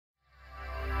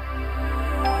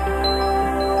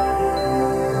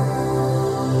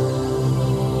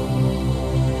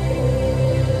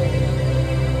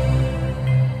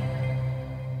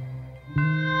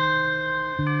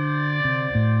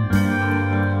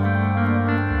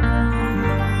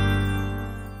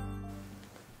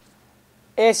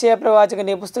ഏശയ്യാ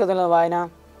പ്രവാചകന്റെ പുസ്തകത്തിൽ നിന്ന് വായന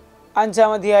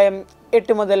 5-ാം അധ്യായം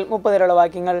 8 മുതൽ 30 വരെയുള്ള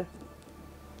വാക്യങ്ങൾ.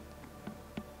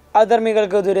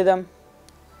 അധർമ്മികൾക്ക് ദുരിതം.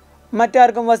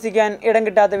 മറ്റാർക്കും വസിക്കാൻ ഇടം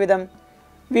കിട്ടാത്ത വിധം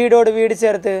വീടോട് വീട്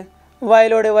ചേർത്ത്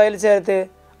വയലോട് വയൽ ചേർത്ത്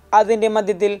അതിൻ്റെ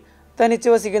മധ്യത്തിൽ തനിച്ച്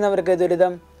വസിക്കുന്നവർക്ക്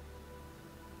ദുരിതം.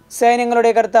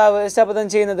 സൈന്യങ്ങളുടെ കർത്താവ് ശപഥം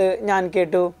ചെയ്യുന്നത് ഞാൻ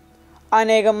കേട്ടു.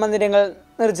 അനേകം മന്ദിരങ്ങൾ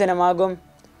നിർജ്ജനമാകും.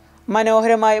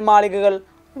 മനോഹരമായ മാളികകൾ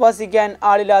വസിക്കാൻ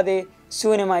ആളില്ലാതെ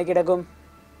ശൂന്യമായി കിടക്കും.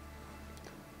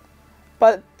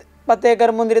 10 ഏക്കർ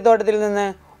മുന്തിരിത്തോട്ടത്തിൽ നിന്ന്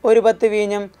 1 ബത്ത്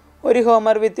വീഞ്ഞും 1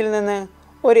 ഹോമർ വിത്തിൽ നിന്ന്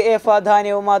 1 ഏഫാ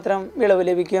ധാന്യവും മാത്രം വിളവ്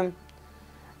ലഭിക്കും.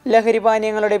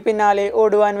 ലഹരിപാനീയങ്ങളുടെ പിന്നാലെ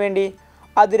ഓടുവാൻ വേണ്ടി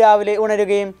അതിരാവിലെ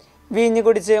ഉണരുകയും വീഞ്ഞു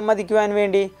കുടിച്ച് മതിക്കുവാൻ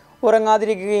വേണ്ടി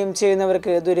ഉറങ്ങാതിരിക്കുകയും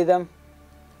ചെയ്യുന്നവർക്ക് ദുരിതം.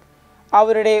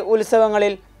 അവരുടെ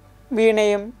ഉത്സവങ്ങളിൽ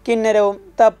വീണയും കിന്നരവും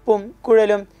തപ്പും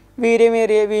കുഴലും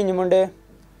വീര്യമേറിയ വീഞ്ഞുമുണ്ട്.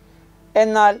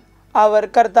 എന്നാൽ അവർ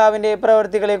കർത്താവിൻ്റെ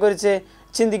പ്രവൃത്തികളെക്കുറിച്ച്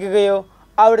ചിന്തിക്കുകയോ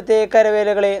അവിടുത്തെ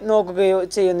കരവേലകളെ നോക്കുകയോ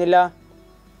ചെയ്യുന്നില്ല.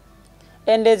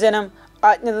 എൻ്റെ ജനം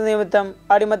അജ്ഞത നിമിത്തം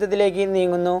അടിമത്തത്തിലേക്ക്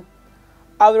നീങ്ങുന്നു.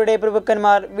 അവരുടെ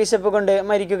പ്രഭുക്കന്മാർ വിശപ്പ് കൊണ്ട്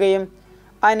മരിക്കുകയും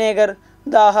അനേകർ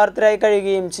ദാഹാർത്തരായി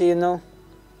കഴിയുകയും ചെയ്യുന്നു.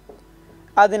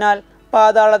 അതിനാൽ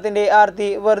പാതാളത്തിൻ്റെ ആർത്തി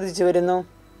വർദ്ധിച്ചു വരുന്നു.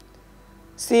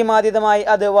 സീമാതീതമായി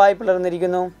അത് വായ്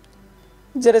പിളർന്നിരിക്കുന്നു.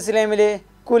 ജെറുസലേമിലെ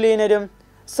കുലീനരും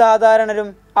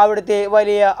സാധാരണരും അവിടുത്തെ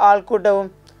വലിയ ആൾക്കൂട്ടവും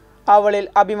അവളിൽ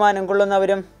അഭിമാനം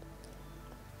കൊള്ളുന്നവരും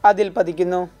അതിൽ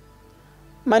പതിക്കുന്നു.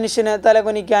 മനുഷ്യന്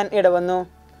തലകുനിക്കാൻ ഇടവന്നു.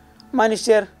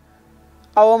 മനുഷ്യർ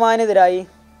അവമാനിതരായി,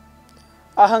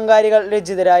 അഹങ്കാരികൾ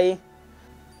ലജ്ജിതരായി.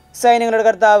 സൈന്യങ്ങളുടെ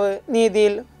കർത്താവ്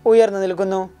നീതിയിൽ ഉയർന്നു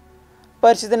നിൽക്കുന്നു.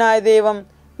 പരിശുദ്ധനായ ദൈവം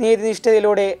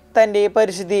നീതിനിഷ്ഠതയിലൂടെ തൻ്റെ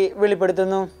പരിശുദ്ധി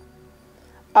വെളിപ്പെടുത്തുന്നു.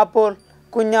 അപ്പോൾ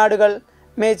കുഞ്ഞാടുകൾ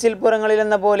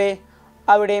മേച്ചിൽപ്പുറങ്ങളിലെന്ന പോലെ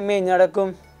അവിടെ മേഞ്ഞടക്കും.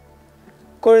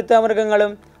 കൊഴുത്ത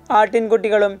മൃഗങ്ങളും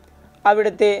ആട്ടിൻകുട്ടികളും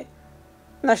അവിടുത്തെ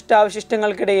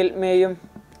നഷ്ടാവശിഷ്ടങ്ങൾക്കിടയിൽ മേയും.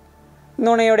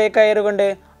 നുണയുടെ കയറുകൊണ്ട്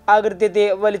അകൃത്യത്തെ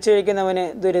വലിച്ചൊഴിക്കുന്നവന്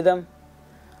ദുരിതം.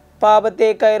 പാപത്തെ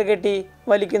കയറുകെട്ടി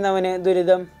വലിക്കുന്നവന്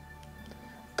ദുരിതം.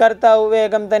 കർത്താവ്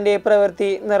വേഗം തൻ്റെ പ്രവൃത്തി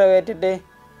നിറവേറ്റട്ടെ.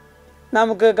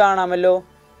 നമുക്ക് കാണാമല്ലോ,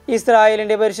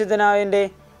 ഇസ്രായേലിൻ്റെ പരിശുദ്ധനായൻ്റെ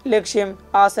ലക്ഷ്യം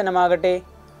ആസന്നമാകട്ടെ.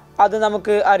 അത്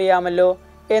നമുക്ക് അറിയാമല്ലോ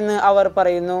എന്ന് അവർ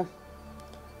പറയുന്നു.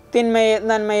 തിന്മയെ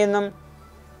നന്മയെന്നും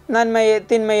നന്മയെ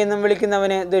തിന്മയെന്നും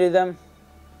വിളിക്കുന്നവന് ദുരിതം.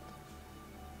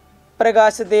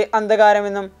 പ്രകാശത്തെ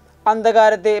അന്ധകാരമെന്നും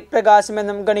അന്ധകാരത്തെ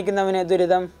പ്രകാശമെന്നും ഗണിക്കുന്നവന്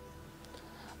ദുരിതം.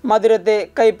 മധുരത്തെ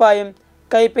കയ്പായും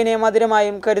കയ്പിനെ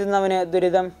മധുരമായും കരുതുന്നവന്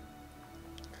ദുരിതം.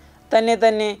 തന്നെ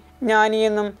തന്നെ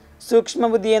ജ്ഞാനിയെന്നും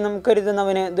സൂക്ഷ്മബുദ്ധിയെന്നും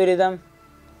കരുതുന്നവന് ദുരിതം.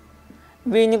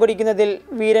 വീഞ്ഞു കുടിക്കുന്നതിൽ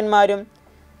വീരന്മാരും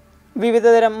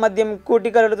വിവിധതരം മദ്യം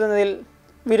കൂട്ടിക്കലർത്തുന്നതിൽ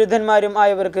വിരുദ്ധന്മാരും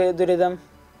ആയവർക്ക് ദുരിതം.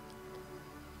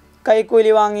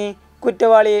 കൈക്കൂലി വാങ്ങി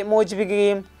കുറ്റവാളിയെ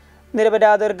മോചിപ്പിക്കുകയും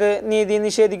നിരപരാധർക്ക് നീതി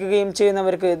നിഷേധിക്കുകയും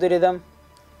ചെയ്യുന്നവർക്ക് ദുരിതം.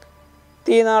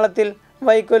 തീനാളത്തിൽ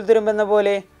വൈക്കോൽ തുരുമ്പെന്ന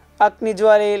പോലെ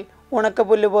അഗ്നിജ്വാലയിൽ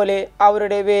ഉണക്കപ്പുല്ല് പോലെ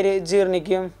അവരുടെ വേര്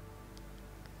ജീർണിക്കും.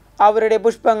 അവരുടെ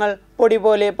പുഷ്പങ്ങൾ പൊടി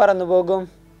പോലെ പറന്നുപോകും.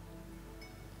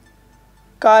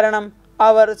 കാരണം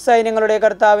അവർ സൈന്യങ്ങളുടെ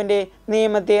കർത്താവിൻ്റെ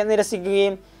നിയമത്തെ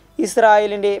നിരസിക്കുകയും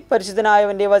ഇസ്രായേലിൻ്റെ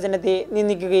പരിശുദ്ധനായവൻ്റെ വചനത്തെ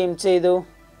നിന്ദിക്കുകയും ചെയ്തു.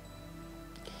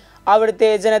 അവിടുത്തെ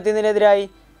ജനത്തിനെതിരായി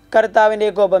കർത്താവിൻ്റെ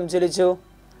കോപം ജ്വലിച്ചു.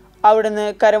 അവിടുന്ന്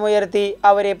കരമുയർത്തി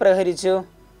അവരെ പ്രഹരിച്ചു.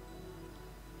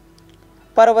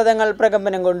 പർവ്വതങ്ങൾ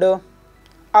പ്രകമ്പനം കൊണ്ടു.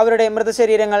 അവരുടെ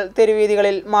മൃതശരീരങ്ങൾ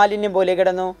തെരുവീതികളിൽ മാലിന്യം പോലെ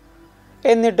കിടന്നു.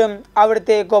 എന്നിട്ടും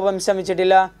അവിടുത്തെ കോപം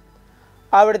ശമിച്ചിട്ടില്ല.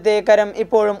 അവിടുത്തെ കരം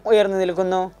ഇപ്പോഴും ഉയർന്നു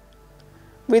നിൽക്കുന്നു.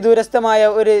 വിദൂരസ്ഥമായ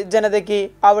ഒരു ജനതയ്ക്ക്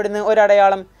അവിടുന്ന്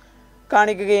ഒരടയാളം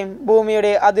കാണിക്കുകയും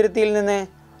ഭൂമിയുടെ അതിർത്തിയിൽ നിന്ന്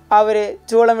അവരെ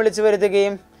ചൂളം വിളിച്ചു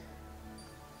വരുത്തുകയും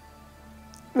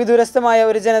വിദൂരസ്ഥമായ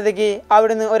ഒരു ജനതയ്ക്ക്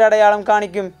അവിടുന്ന് ഒരടയാളം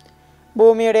കാണിക്കും.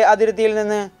 ഭൂമിയുടെ അതിർത്തിയിൽ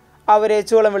നിന്ന് അവരെ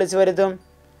ചൂളം വിളിച്ചു വരുത്തും.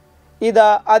 ഇതാ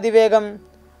അതിവേഗം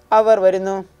അവർ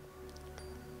വരുന്നു.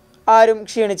 ആരും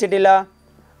ക്ഷീണിച്ചിട്ടില്ല.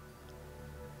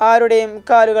 ആരുടെയും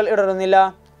കാലുകൾ ഇടറുന്നില്ല.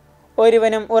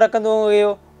 ഒരുവനും ഉറക്കം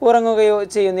തൂങ്ങുകയോ ഉറങ്ങുകയോ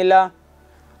ചെയ്യുന്നില്ല.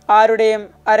 ആരുടെയും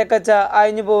അരക്കച്ച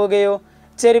അയഞ്ഞു പോവുകയോ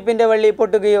ചെരുപ്പിൻ്റെ വള്ളി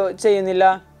പൊട്ടുകയോ ചെയ്യുന്നില്ല.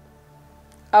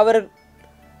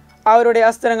 അവരുടെ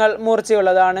അസ്ത്രങ്ങൾ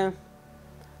മൂർച്ചയുള്ളതാണ്.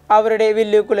 അവരുടെ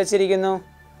വില്ലു കുലച്ചിരിക്കുന്നു.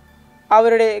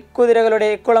 അവരുടെ കുതിരകളുടെ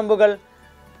കുളമ്പുകൾ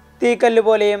തീക്കല്ല്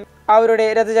പോലെയും അവരുടെ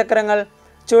രഥചക്രങ്ങൾ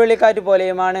ചുഴലിക്കാറ്റ്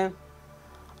പോലെയുമാണ്.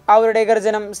 അവരുടെ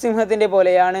ഗർജനം സിംഹത്തിൻ്റെ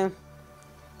പോലെയാണ്.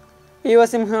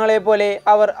 യുവസിംഹങ്ങളെപ്പോലെ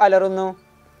അവർ അലറുന്നു.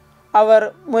 അവർ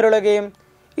മുരളുകയും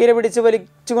ഇരപിടിച്ച്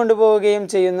വലിച്ചു കൊണ്ടുപോവുകയും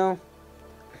ചെയ്യുന്നു.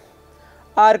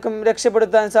 ആർക്കും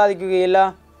രക്ഷപ്പെടുത്താൻ സാധിക്കുകയില്ല.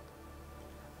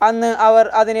 അന്ന് അവർ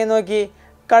അതിനെ നോക്കി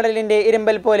കടലിൻ്റെ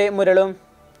ഇരമ്പൽ പോലെ മുരളും.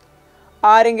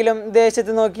 ആരെങ്കിലും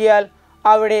ദേശത്ത് നോക്കിയാൽ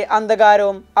അവിടെ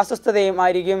അന്ധകാരവും അസ്വസ്ഥതയും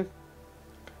ആയിരിക്കും.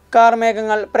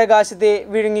 കാർമേഘങ്ങൾ പ്രകാശത്തെ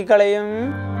വിഴുങ്ങിക്കളയും.